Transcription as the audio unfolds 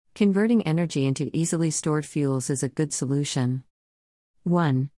Converting energy into easily stored fuels is a good solution.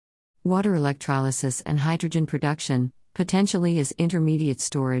 1. Water electrolysis and hydrogen production, potentially as intermediate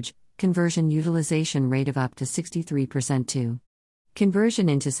storage, conversion utilization rate of up to 63%. 2. Conversion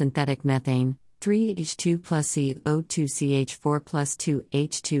into synthetic methane, 3H2 plus CO2CH4 plus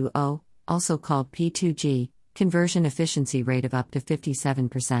 2H2O, also called P2G, conversion efficiency rate of up to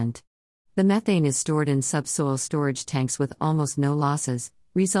 57%. The methane is stored in subsoil storage tanks with almost no losses,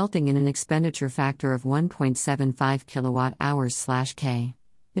 resulting in an expenditure factor of 1.75 kilowatt-hours/K.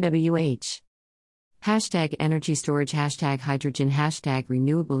 WH. Hashtag energy storage, hashtag hydrogen, hashtag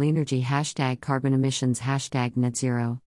renewable energy, hashtag carbon emissions, hashtag net zero.